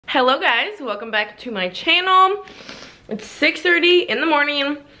Hello guys, welcome back to my channel. It's 6:30 in the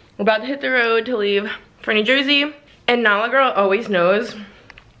morning. We're about to hit the road to leave for New Jersey. And Nala girl always knows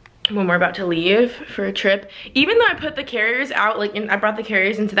when we're about to leave for a trip. Even though I put the carriers out, like I brought the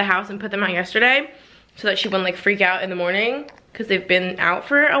carriers into the house and put them out yesterday so that she wouldn't like freak out in the morning because they've been out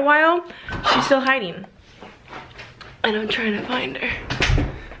for a while, she's still hiding. And I'm trying to find her.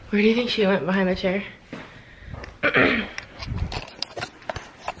 Where do you think she went? Behind the chair?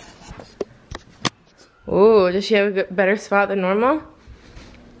 Ooh, does she have a better spot than normal?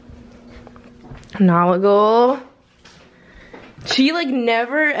 Nala girl. She like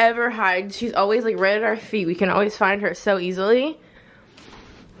never ever hides. She's always like right at our feet. We can always find her so easily.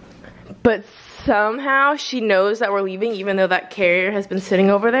 But somehow she knows that we're leaving even though that carrier has been sitting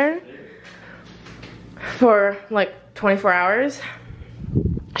over there for like 24 hours.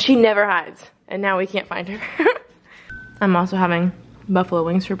 She never hides. And now we can't find her. I'm also having buffalo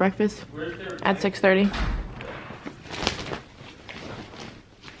wings for breakfast at 6:30.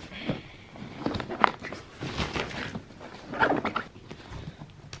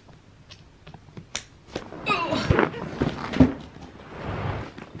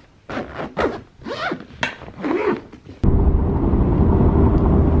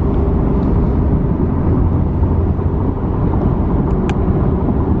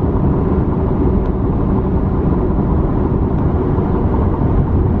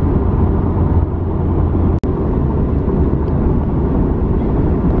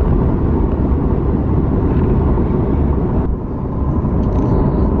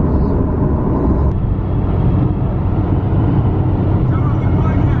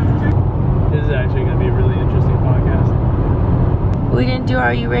 We didn't do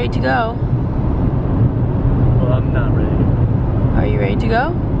Are You Ready to Go? Well, I'm not ready. Are you ready to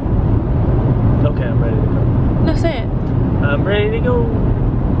go? Okay, I'm ready to go. No, say it. I'm ready to go.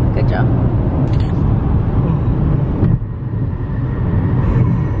 Good job.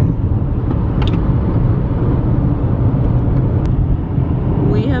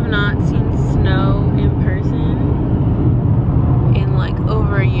 We have not seen snow in person in like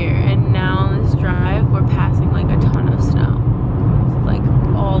over a year, and now on this drive we're passing like a ton of snow. Like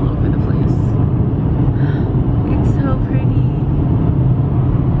all over the place. It's so pretty.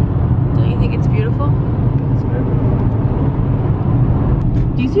 Don't you think it's beautiful? It's very beautiful.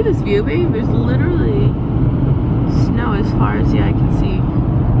 Do you see this view, babe? There's literally snow as far as the eye can see.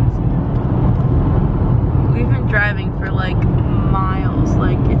 We've been driving for like miles.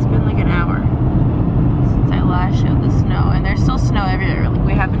 Like it's been like an hour since I last showed the snow, and there's still snow everywhere. Like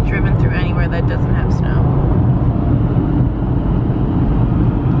we haven't driven through anywhere that doesn't have snow.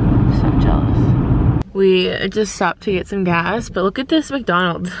 So jealous. We just stopped to get some gas, but look at this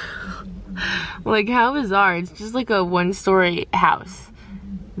McDonald's. Like how bizarre. It's just like a one-story house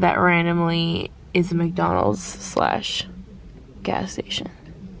that randomly is a McDonald's slash gas station.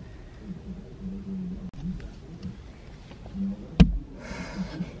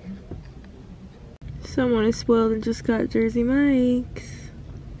 Someone is spoiled and just got Jersey Mike's.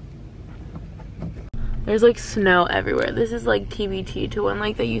 There's like snow everywhere. This is like TBT to when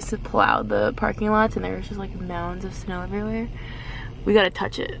like they used to plow the parking lots and there was just like mounds of snow everywhere. We gotta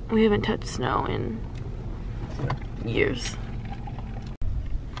touch it. We haven't touched snow in years.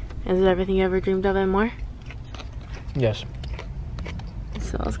 Is it everything you ever dreamed of and more? Yes. It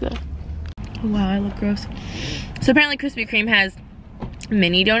smells good. Wow, I look gross. So apparently Krispy Kreme has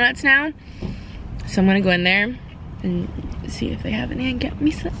mini donuts now. So I'm gonna go in there and see if they have any and get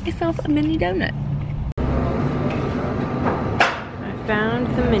myself a mini donut. Found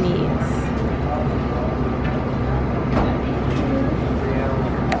the minis.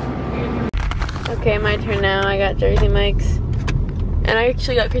 Okay, my turn now. I got Jersey Mike's. And I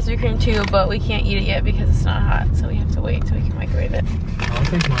actually got Krispy Kreme too, but we can't eat it yet because it's not hot. So we have to wait till we can microwave it. I'll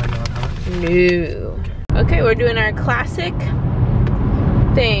take mine not hot. No. Okay, we're doing our classic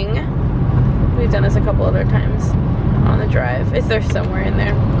thing. We've done this a couple other times on the drive. Is there somewhere in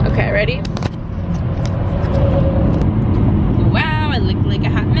there? Okay, ready? I look like a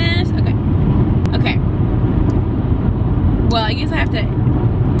hot mess. Okay. Okay. Well, I guess I have to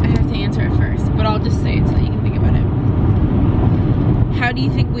answer it first, but I'll just say it so that you can think about it. How do you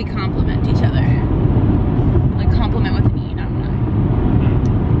think we complement each other? Like compliment with an E, not an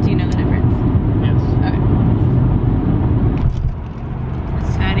I. Do you know the difference? Yes. Okay.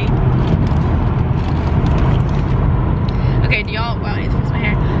 Steady. Okay, do y'all, wow, I need to fix my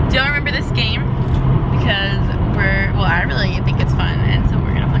hair. Do y'all remember this game? Because well, I really think it's fun, and so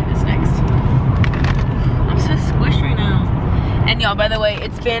we're gonna play this next. I'm so squished right now. And y'all, by the way,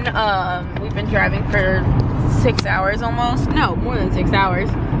 it's been, we've been driving for 6 hours almost. No, more than 6 hours.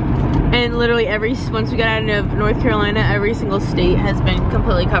 And literally once we got out of North Carolina, every single state has been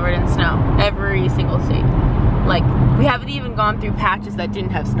completely covered in snow. Every single state. Like, we haven't even gone through patches that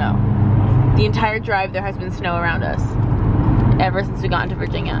didn't have snow. The entire drive there has been snow around us. Ever since we got into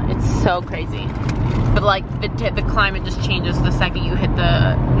Virginia. It's so crazy. But like, the climate just changes the second you hit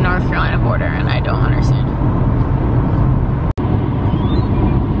the North Carolina border, and I don't understand.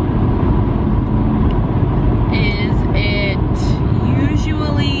 Is it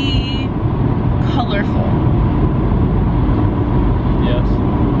usually colorful? Yes.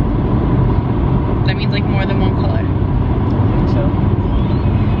 That means like more than one color. I think so.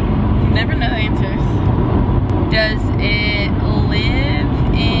 You never know the answers. Does it live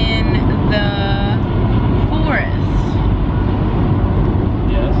in the forest?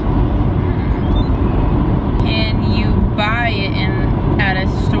 Yes. Can you buy it at a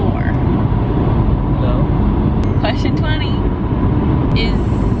store? No. Question 20.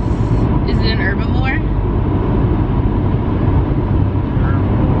 Is it an herbivore?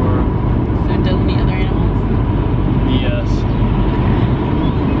 Herbivore. So it doesn't eat other animals? Yes.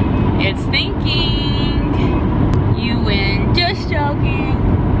 It's thinking. You win. Just joking.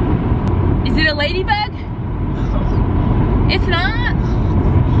 Is it a ladybug? It's not?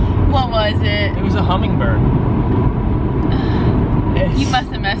 What was it? It was a hummingbird. You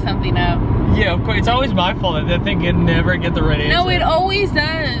must have messed something up. Yeah, of course. It's always my fault. I think it never get the right answer. No, it always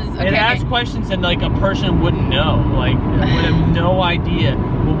does. Okay, It asks questions that like a person wouldn't know. Like, would have no idea.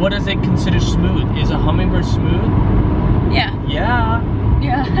 Well, what does it consider smooth? Is a hummingbird smooth? Yeah. Yeah.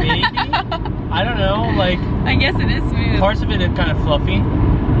 Yeah. Maybe. I don't know. Like, I guess it is smooth. parts of it are kind of fluffy.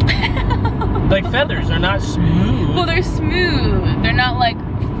 Like feathers are not smooth. Well, they're smooth. They're not like.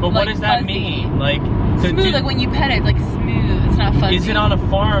 But what like does that fuzzy. mean? Like Smooth, like when you pet it, it's like smooth. It's not fuzzy. Is it on a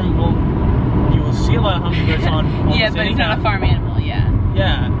farm? Well, you will see a lot of hummingbirds on almost yeah, but it's not a farm animal. Yeah.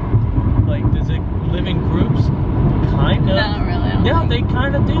 Yeah. Like, does it live in groups? Kind of. Not really. Yeah, they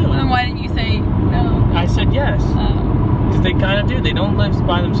kind of do. Well, then why didn't you say no? I said yes. Because they kind of do. They don't live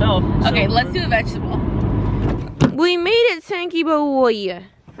by themselves. Okay, so let's do a vegetable. We made it, Tanky boy.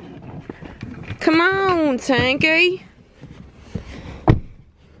 Come on, Tanky.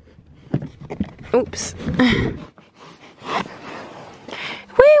 Oops. Where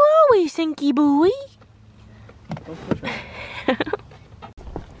are we, Tanky boy?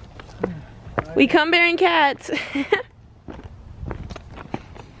 We come bearing cats.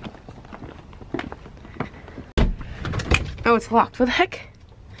 Oh, it's locked. What the heck?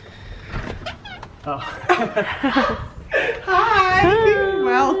 Oh. Hi.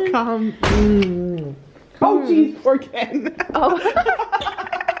 Welcome. Oh, geez, poor Ken. Oh.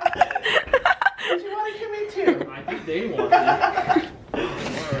 Did you want to come in too? I think they want it.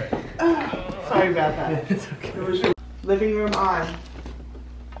 Alright. Sorry about that. It's okay. It was your living room on.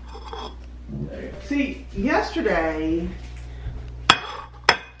 See, yesterday,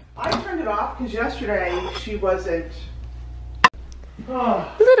 I turned it off because yesterday she wasn't.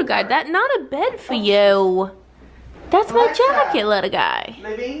 Oh. Little guy, that's not a bed for you. That's my jacket, little guy.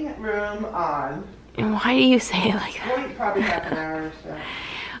 Living room on. And why do you say it like that? Wait, probably half an hour or so.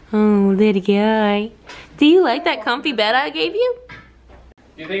 Oh, little guy. Do you like that comfy bed I gave you?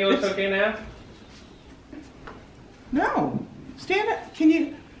 You think it looks okay now? No. Stand up. Can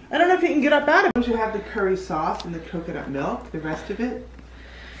you? I don't know if you can get up out of it. Don't you have the curry sauce and the coconut milk, the rest of it?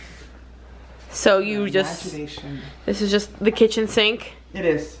 So you just, Imagination. this is just the kitchen sink? It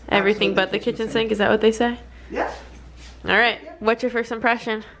is. Everything Absolutely but the kitchen sink, is that what they say? Yeah. Alright, what's your first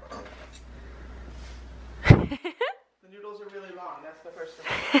impression? The noodles are really long. That's the first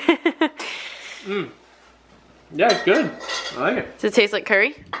thing. Yeah, it's good. I like it. Does it taste like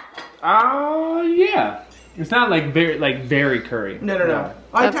curry? Yeah. It's not like very curry. No.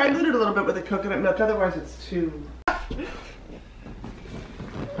 I That's good. diluted a little bit with the coconut milk. Otherwise, it's too.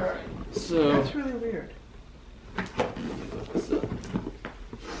 So That's really weird.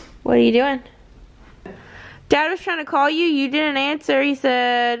 What are you doing? Dad was trying to call you. You didn't answer. He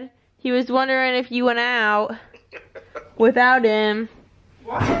said he was wondering if you went out without him.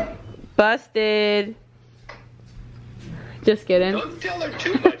 What? Busted. Just kidding. Don't tell her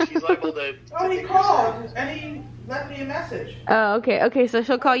too much. She's liable to. Oh, he called and he left me a message. Oh, okay. Okay, so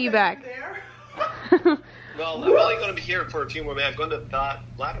she'll call you back. There? Well, I'm only going to be here for a few more minutes. I'm going to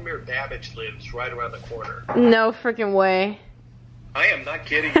Vladimir Babbage lives right around the corner. No freaking way. I am not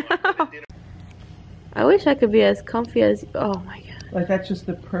kidding. You. I wish I could be as comfy as. Oh my god. Like that's just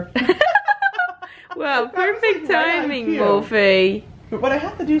the perfect. Wow, That was, perfect like, right on timing, cue. Wolfie. But what I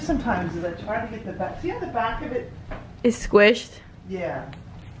have to do sometimes is I try to get the back. See how the back of it? It's squished. Yeah.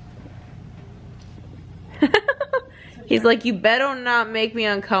 He's like, you better not make me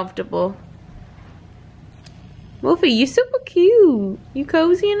uncomfortable. Wolfie, you super cute. You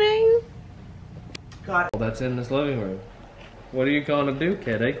cozy now? Got it. That's in this living room. What are you gonna do,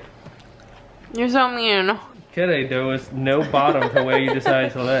 kitty? You're so mean. Kitty, there was no bottom to where you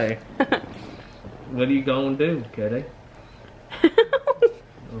decided to lay. What are you gonna do, kitty?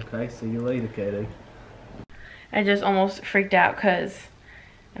 Okay, see you later, kitty. I just almost freaked out because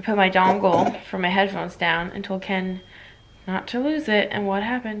I put my dongle for my headphones down and told Ken not to lose it, and what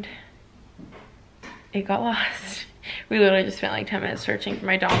happened? It got lost. We literally just spent like 10 minutes searching for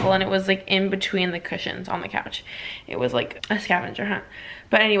my dongle, and it was like in between the cushions on the couch. It was like a scavenger hunt.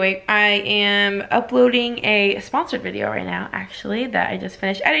 But anyway, I am uploading a sponsored video right now, actually, that I just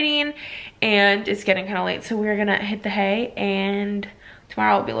finished editing, and it's getting kind of late, so we're gonna hit the hay, and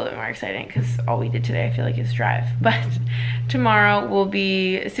tomorrow will be a little bit more exciting because all we did today I feel like is drive. But tomorrow will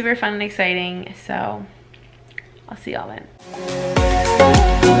be super fun and exciting, so I'll see y'all then.